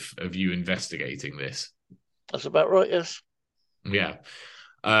wake of you investigating this. That's about right, yes. Yeah.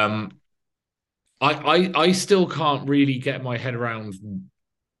 Um, I still can't really get my head around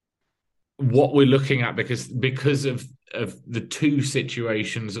what we're looking at because of the two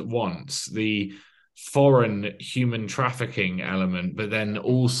situations at once, the foreign human trafficking element, but then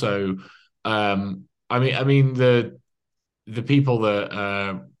also I mean the people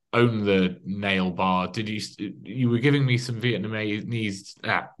that own the nail bar. Did you were giving me some Vietnamese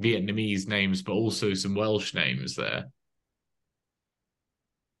names, but also some Welsh names there?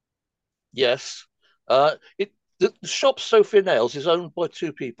 Yes. The shop Sophia Nails is owned by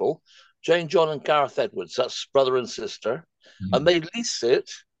two people, Jane John and Gareth Edwards. That's brother and sister. And they lease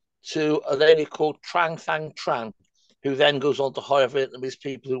it to a lady called Trang Thang Tran, who then goes on to hire Vietnamese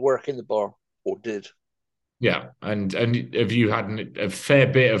people who work in the bar, or did. Yeah, and have you had a fair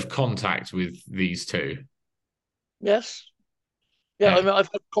bit of contact with these two? Yes. Yeah, I mean,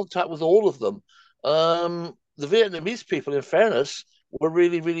 I've had contact with all of them. The Vietnamese people, in fairness, were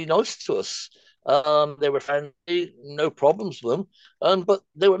really, really nice to us. They were friendly, no problems with them. But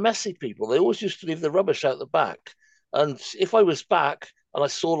they were messy people. They always used to leave the rubbish out the back. And if I was back and I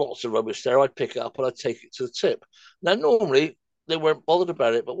saw lots of rubbish there, I'd pick it up and I'd take it to the tip. Now, normally they weren't bothered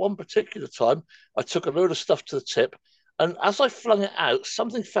about it, but one particular time I took a load of stuff to the tip, and as I flung it out,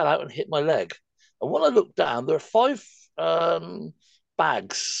 something fell out and hit my leg. And when I looked down, there were five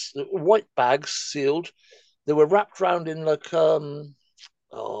bags, white bags sealed. They were wrapped around in like what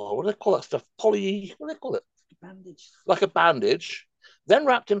do they call that stuff? What do they call it? Bandage. Like a bandage. Then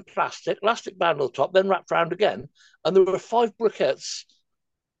wrapped in plastic, elastic band on the top, then wrapped around again. And there were five briquettes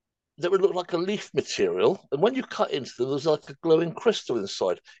that would look like a leaf material. And when you cut into them, there was like a glowing crystal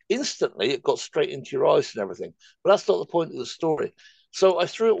inside. Instantly, it got straight into your eyes and everything. But that's not the point of the story. So I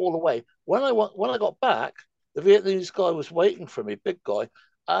threw it all away. When I got back, the Vietnamese guy was waiting for me, big guy,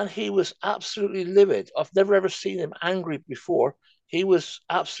 and he was absolutely livid. I've never ever seen him angry before. He was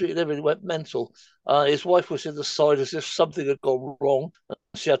absolutely livid. He went mental. His wife was in the side as if something had gone wrong.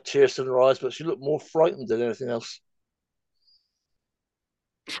 She had tears in her eyes, but she looked more frightened than anything else.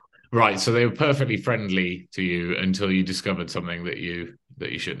 Right, so they were perfectly friendly to you until you discovered something that you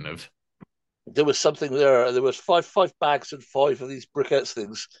shouldn't have. There was something there. There was five bags and five of these briquettes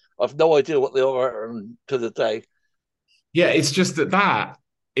things. I've no idea what they are to the day. Yeah, it's just that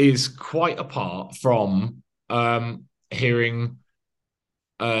is quite apart from hearing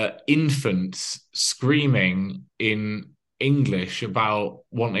infants screaming in English about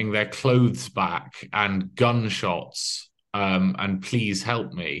wanting their clothes back and gunshots and please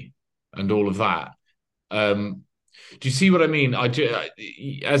help me and all of that. Do you see what I mean?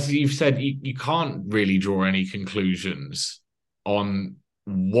 As you've said, you can't really draw any conclusions on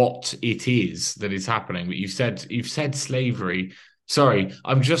what it is that is happening. But you've said slavery. Sorry,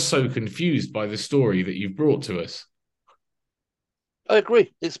 I'm just so confused by the story that you've brought to us. I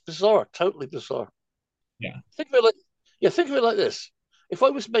agree. It's bizarre, totally bizarre. Yeah. Think of it like this. If I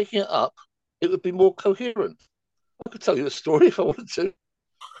was making it up, it would be more coherent. I could tell you a story if I wanted to.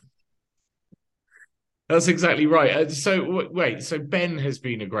 That's exactly right. So wait, so Ben has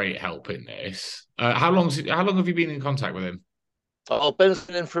been a great help in this. How long have you been in contact with him? Oh, Ben's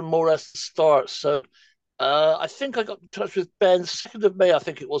been in from more or less the start. So I think I got in touch with Ben 2nd of May, I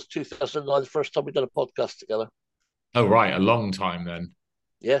think it was 2009, the first time we done a podcast together. Oh, right, a long time then.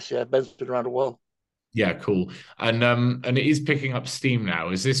 Yes, yeah, Ben's been around a while. Yeah, cool. And it is picking up steam now.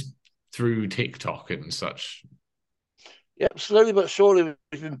 Is this through TikTok and such? Yeah, slowly but surely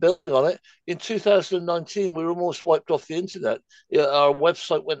we've been building on it. In 2019, we were almost wiped off the internet. Yeah, our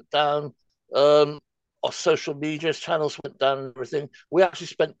website went down. Our social media channels went down and everything. We actually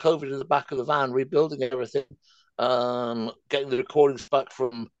spent COVID in the back of the van rebuilding everything, getting the recordings back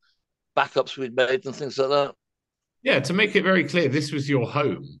from backups we'd made and things like that. Yeah, to make it very clear, this was your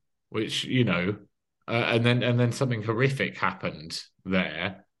home, which, and then something horrific happened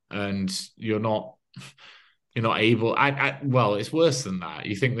there, and you're not You're not able. Well, it's worse than that.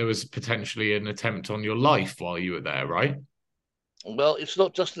 You think there was potentially an attempt on your life while you were there, right? Well, it's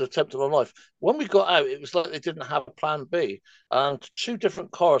not just an attempt on life. When we got out, it was like they didn't have a plan B. And two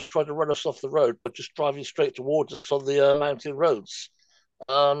different cars tried to run us off the road, but just driving straight towards us on the mountain roads.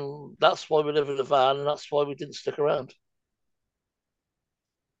 That's why we live in a van, and that's why we didn't stick around.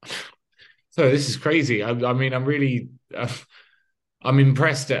 So this is crazy. I mean, I'm really, I'm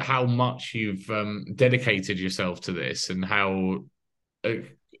impressed at how much you've dedicated yourself to this and how,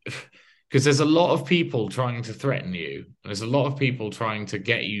 because there's a lot of people trying to threaten you. There's a lot of people trying to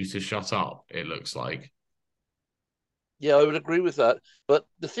get you to shut up, it looks like. Yeah, I would agree with that. But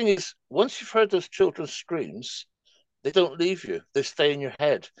the thing is, once you've heard those children's screams, they don't leave you. They stay in your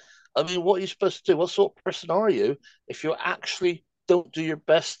head. I mean, what are you supposed to do? What sort of person are you if you actually don't do your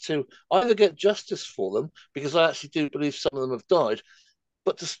best to either get justice for them, because I actually do believe some of them have died,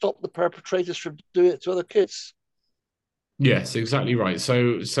 but to stop the perpetrators from doing it to other kids? Yes, exactly right.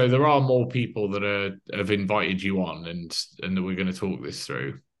 So there are more people that have invited you on, and that we're going to talk this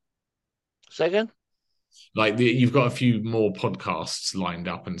through. Say again? Like you've got a few more podcasts lined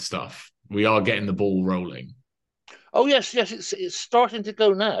up and stuff. We are getting the ball rolling. Oh yes, yes, it's starting to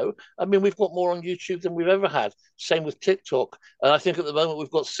go now. I mean, we've got more on YouTube than we've ever had. Same with TikTok, and I think at the moment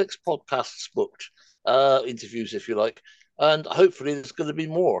we've got 6 podcasts booked, interviews, if you like, and hopefully there's going to be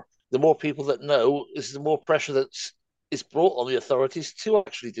more. The more people that know, is the more pressure that's is brought on the authorities to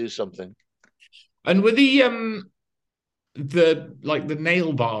actually do something. And with the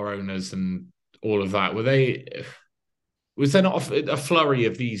nail bar owners and all of that, was there not a flurry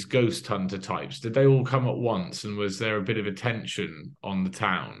of these ghost hunter types? Did they all come at once, and was there a bit of a tension on the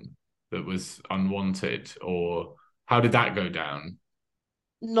town that was unwanted, or how did that go down?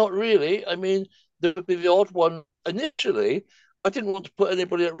 Not really. I mean, there would be the odd one. Initially, I didn't want to put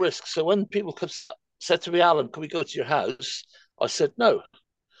anybody at risk. So when people said to me, Alan, can we go to your house? I said no.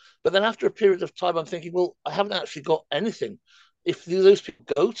 But then after a period of time, I'm thinking, well, I haven't actually got anything. If those people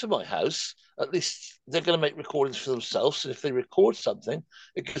go to my house, at least they're going to make recordings for themselves. And if they record something,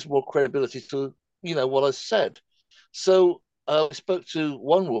 it gives more credibility to, what I said. So I spoke to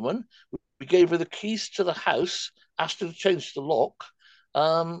one woman. We gave her the keys to the house, asked her to change the lock.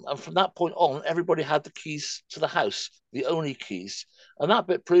 And from that point on, everybody had the keys to the house, the only keys. And that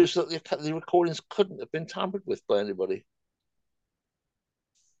bit proves that the recordings couldn't have been tampered with by anybody.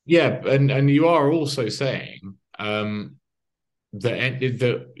 Yeah, and you are also saying that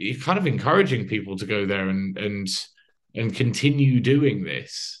you're kind of encouraging people to go there and continue doing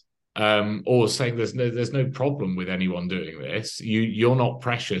this, or saying there's no problem with anyone doing this. You're not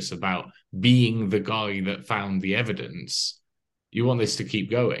precious about being the guy that found the evidence. You want this to keep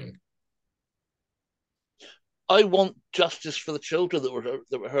going. I want justice for the children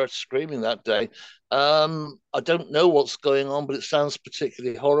that were heard screaming that day. I don't know what's going on, but it sounds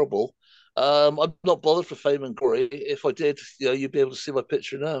particularly horrible. I'm not bothered for fame and glory. If I did, you'd be able to see my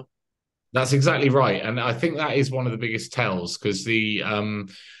picture now. That's exactly right, and I think that is one of the biggest tells, because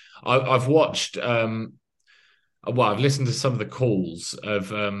I've watched I've listened to some of the calls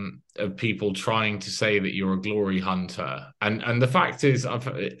of people trying to say that you're a glory hunter, and the fact is,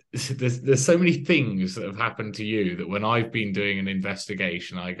 there's so many things that have happened to you that when I've been doing an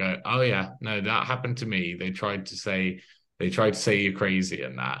investigation, I go, oh yeah, no, that happened to me. They tried to say you're crazy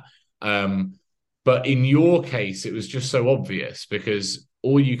and that. But in your case, it was just so obvious because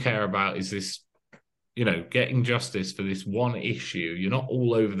all you care about is this, getting justice for this one issue. You're not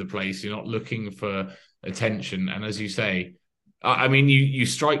all over the place. You're not looking for attention. And as you say, I mean, you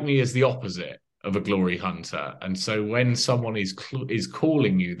strike me as the opposite of a glory hunter. And so when someone is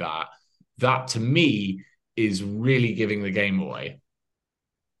calling you that to me is really giving the game away.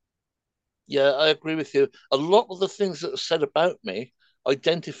 Yeah, I agree with you. A lot of the things that are said about me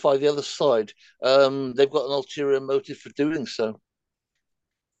identify the other side. They've got an ulterior motive for doing so.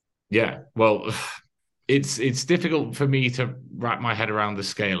 Yeah, well, it's difficult for me to wrap my head around the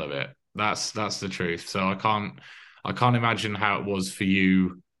scale of it. That's the truth. So I can't imagine how it was for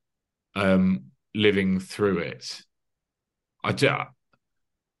you living through it. I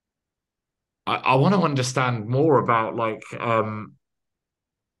want to understand more about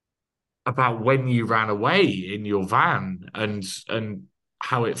when you ran away in your van and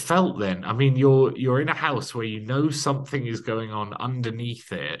how it felt then. I mean, you're in a house where you know something is going on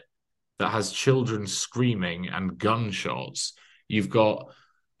underneath it that has children screaming and gunshots. You've got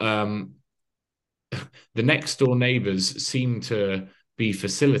the next door neighbors seem to be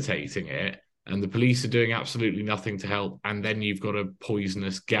facilitating it, and the police are doing absolutely nothing to help. And then you've got a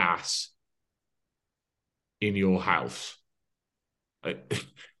poisonous gas in your house.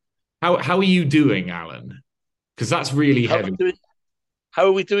 How are you doing, Alan? because that's really How are heavy. we doing? How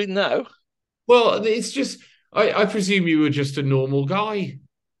are we doing now? Well, it's just I presume you were just a normal guy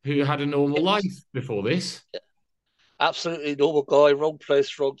who had a normal life Yes, before this. absolutely normal guy, wrong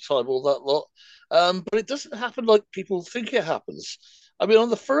place, wrong time, all that lot. But it doesn't happen like people think it happens. I mean, on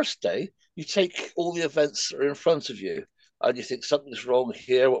the first day, you take all the events that are in front of you, and you think something's wrong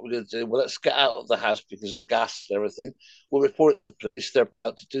here. What we're going to do? Well, let's get out of the house because gas and everything. We'll report it to the police. They're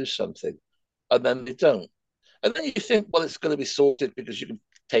about to do something, and then they don't. And then you think, well, it's going to be sorted because you can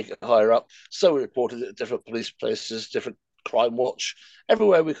take it higher up. So we reported it at different police places, different crime watch,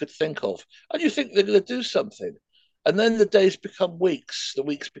 everywhere we could think of. And you think they're going to do something. And then the days become weeks, the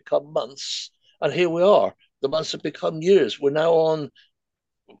weeks become months. And here we are. The months have become years. We're now on,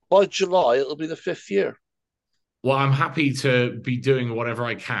 by July, it'll be the 5th year. Well, I'm happy to be doing whatever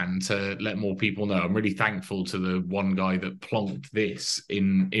I can to let more people know. I'm really thankful to the one guy that plonked this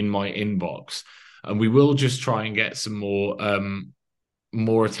in my inbox, and we will just try and get some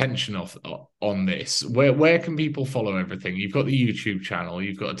more attention on this. Where can people follow everything? You've got the YouTube channel,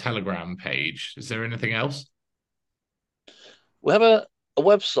 you've got a Telegram page. Is there anything else? We have a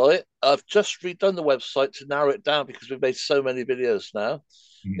website. I've just redone the website to narrow it down because we've made so many videos now.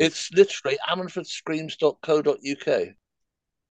 Mm. It's literally ammanfordscreams.co.uk.